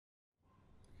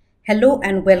Hello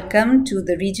and welcome to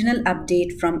the regional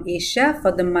update from Asia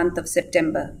for the month of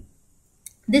September.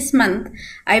 This month,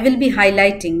 I will be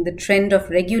highlighting the trend of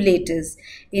regulators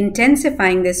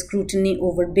intensifying their scrutiny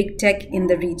over big tech in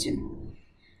the region.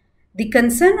 The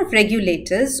concern of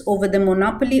regulators over the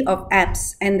monopoly of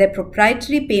apps and their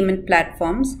proprietary payment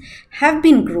platforms have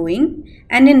been growing,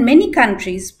 and in many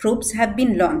countries, probes have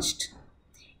been launched.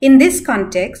 In this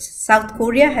context, South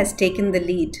Korea has taken the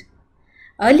lead.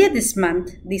 Earlier this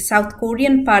month, the South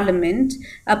Korean parliament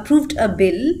approved a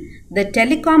bill, the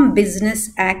Telecom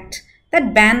Business Act,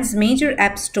 that bans major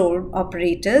app store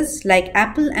operators like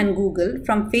Apple and Google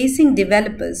from forcing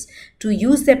developers to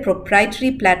use their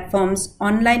proprietary platform's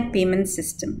online payment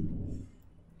system.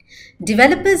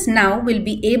 Developers now will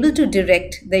be able to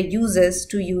direct their users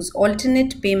to use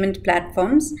alternate payment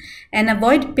platforms and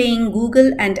avoid paying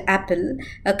Google and Apple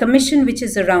a commission which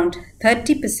is around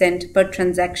 30% per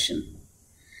transaction.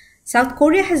 South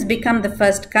Korea has become the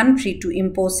first country to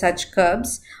impose such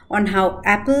curbs on how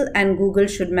Apple and Google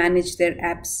should manage their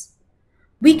apps.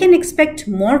 We can expect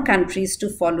more countries to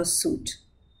follow suit.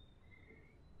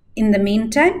 In the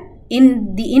meantime,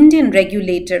 the Indian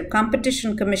regulator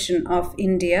Competition Commission of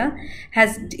India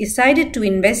has decided to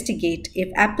investigate if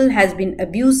Apple has been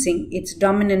abusing its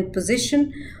dominant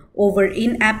position over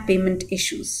in-app payment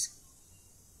issues.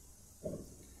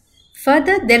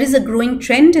 Further, there is a growing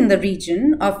trend in the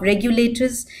region of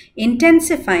regulators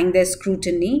intensifying their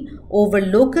scrutiny over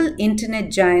local internet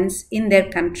giants in their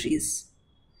countries.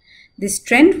 This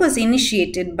trend was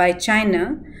initiated by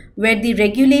China, where the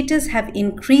regulators have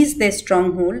increased their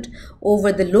stronghold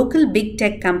over the local big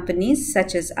tech companies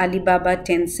such as Alibaba,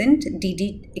 Tencent,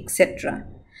 Didi, etc.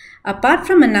 Apart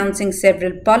from announcing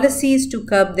several policies to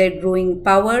curb their growing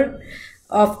power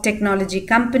of technology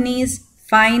companies,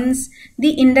 fines,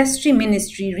 the industry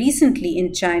ministry recently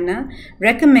in China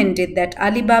recommended that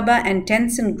Alibaba and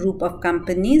Tencent group of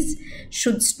companies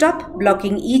should stop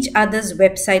blocking each other's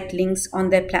website links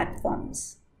on their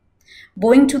platforms.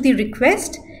 Bowing to the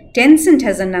request, Tencent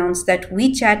has announced that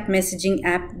WeChat messaging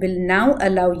app will now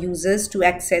allow users to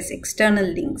access external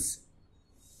links.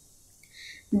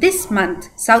 This month,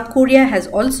 South Korea has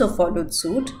also followed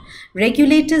suit.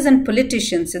 Regulators and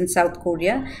politicians in South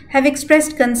Korea have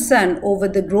expressed concern over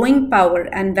the growing power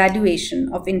and valuation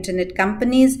of internet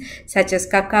companies such as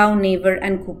Kakao, Naver,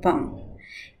 and Coupang.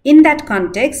 In that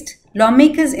context,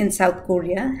 lawmakers in South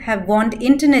Korea have warned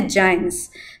internet giants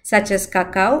such as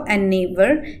Kakao and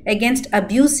Naver against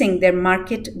abusing their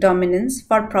market dominance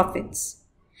for profits.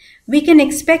 We can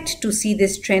expect to see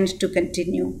this trend to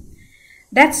continue.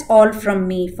 That's all from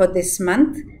me for this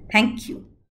month. Thank you.